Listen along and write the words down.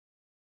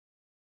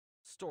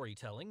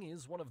Storytelling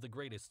is one of the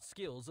greatest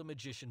skills a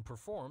magician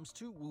performs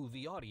to woo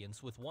the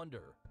audience with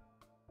wonder.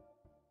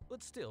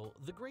 But still,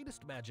 the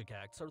greatest magic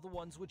acts are the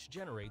ones which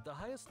generate the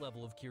highest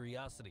level of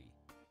curiosity.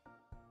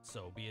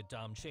 So be it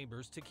Dom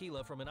Chambers'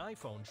 tequila from an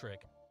iPhone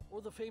trick,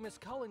 or the famous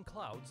Colin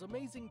Cloud's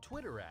amazing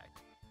Twitter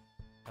act.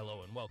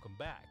 Hello and welcome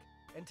back,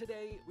 and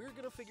today we're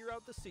gonna figure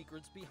out the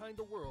secrets behind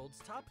the world's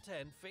top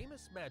 10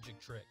 famous magic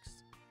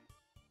tricks.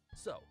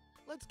 So,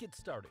 let's get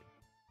started.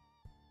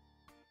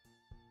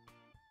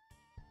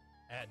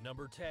 At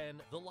number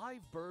 10, the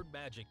live bird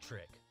magic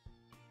trick.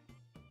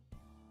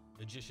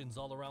 Magicians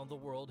all around the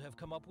world have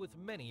come up with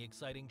many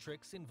exciting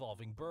tricks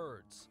involving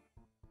birds.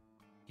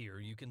 Here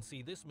you can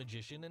see this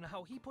magician and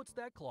how he puts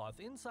that cloth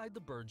inside the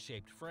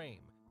bird-shaped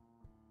frame.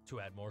 To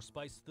add more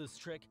spice to this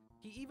trick,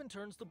 he even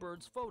turns the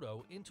bird's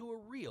photo into a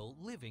real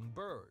living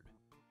bird.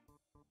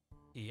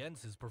 He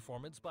ends his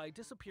performance by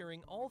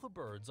disappearing all the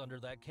birds under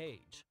that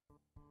cage.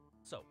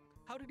 So,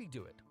 how did he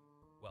do it?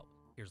 Well,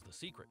 here's the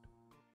secret.